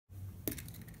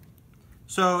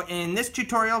So in this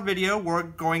tutorial video, we're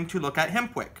going to look at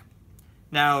Hemp Wick.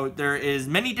 Now, there is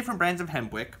many different brands of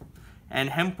Hemp Wick,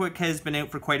 and Hemp Wick has been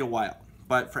out for quite a while.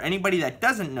 But for anybody that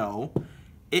doesn't know,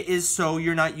 it is so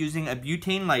you're not using a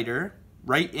butane lighter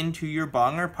right into your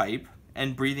bong or pipe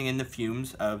and breathing in the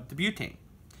fumes of the butane.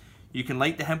 You can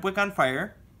light the Hemp Wick on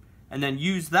fire and then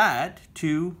use that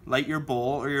to light your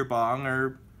bowl or your bong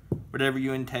or whatever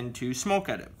you intend to smoke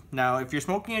out of. Now, if you're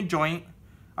smoking a joint,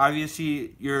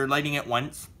 obviously you're lighting it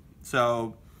once,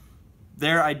 so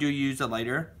there I do use a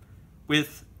lighter.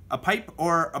 With a pipe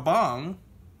or a bong,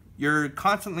 you're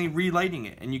constantly relighting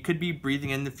it, and you could be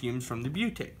breathing in the fumes from the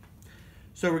butane.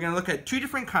 So we're going to look at two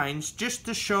different kinds just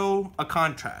to show a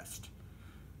contrast,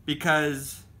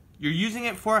 because you're using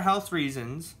it for health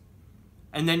reasons,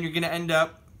 and then you're going to end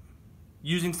up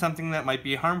using something that might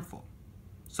be harmful.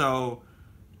 So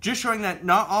just showing that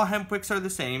not all hemp wicks are the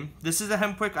same. This is a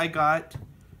hemp wick I got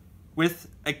with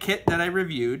a kit that I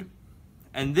reviewed,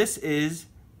 and this is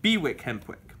bee wick hemp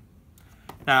wick.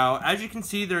 Now, as you can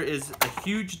see, there is a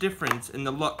huge difference in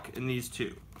the look in these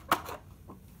two.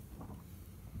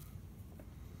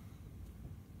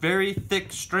 Very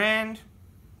thick strand,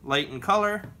 light in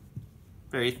color.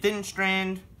 Very thin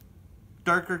strand,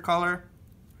 darker color.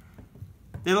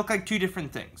 They look like two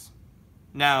different things.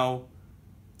 Now,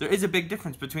 there is a big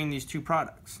difference between these two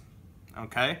products.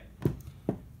 Okay?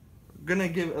 I'm gonna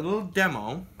give a little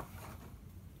demo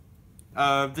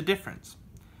of the difference.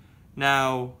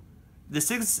 Now,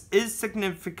 this is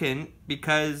significant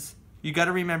because you got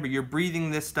to remember you're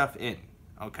breathing this stuff in,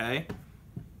 okay?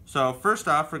 So first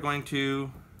off, we're going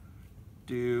to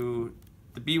do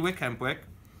the bee wick hemp wick.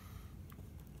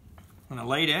 I'm going to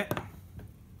light it.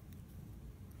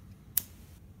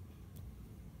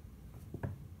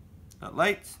 Got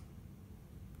lights.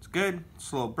 It's good.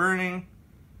 Slow burning.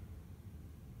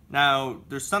 Now,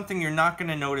 there's something you're not going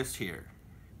to notice here.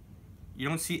 You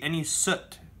don't see any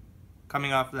soot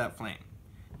coming off of that flame.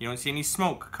 You don't see any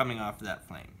smoke coming off of that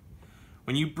flame.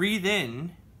 When you breathe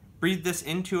this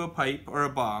into a pipe or a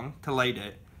bong to light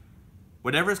it,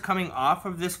 whatever's coming off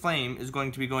of this flame is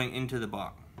going to be going into the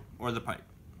bong or the pipe,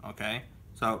 okay?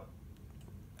 So,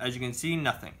 as you can see,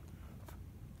 nothing.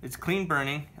 It's clean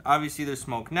burning. Obviously there's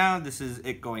smoke now. This is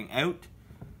it going out.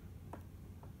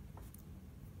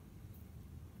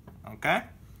 Okay?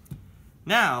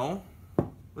 Now,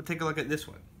 we'll take a look at this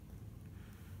one.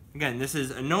 Again, this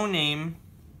is a no-name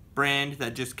brand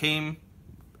that just came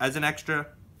as an extra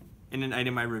in an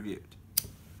item I reviewed.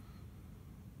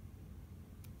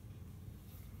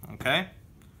 Okay?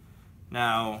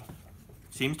 Now,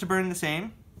 seems to burn the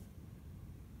same.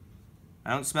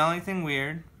 I don't smell anything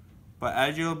weird, but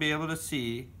as you'll be able to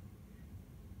see,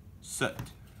 soot.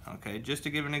 Okay, just to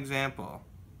give an example.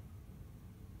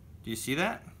 Do you see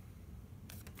that?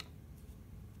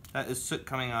 That is soot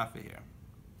coming off of here.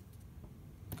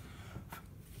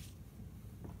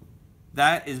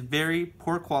 That is very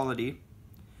poor quality,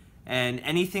 and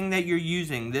anything that you're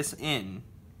using this in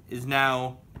is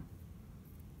now,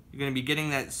 you're going to be getting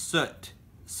that soot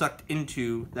sucked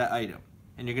into that item,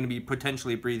 and you're going to be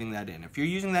potentially breathing that in. If you're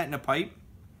using that in a pipe,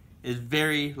 it's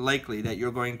very likely that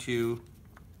you're going to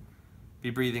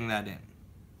be breathing that in.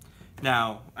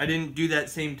 Now, I didn't do that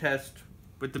same test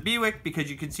with the bee wick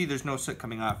because you can see there's no soot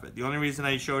coming off it. The only reason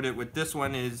I showed it with this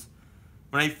one is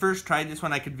when I first tried this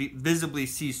one, I could visibly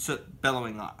see soot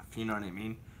bellowing off, you know what I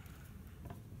mean?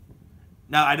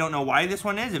 Now, I don't know why this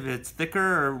one is, if it's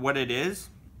thicker or what it is.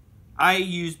 I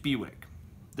use bee wick.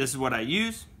 This is what I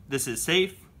use. This is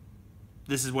safe.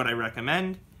 This is what I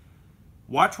recommend.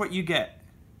 Watch what you get.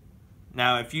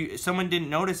 Now, if someone didn't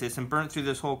notice this and burnt through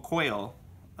this whole coil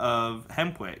of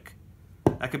hemp wick,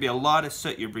 that could be a lot of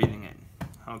soot you're breathing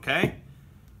in, okay?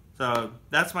 So,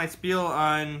 that's my spiel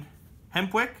on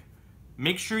hemp wick.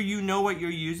 Make sure you know what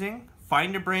you're using.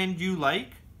 Find a brand you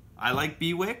like. I like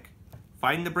bee wick.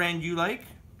 Find the brand you like.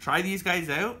 Try these guys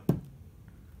out.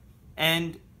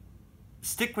 And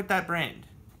stick with that brand.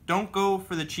 Don't go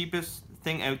for the cheapest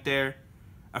thing out there.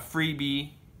 A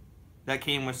freebie that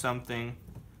came with something.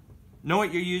 Know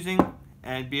what you're using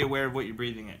and be aware of what you're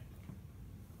breathing in.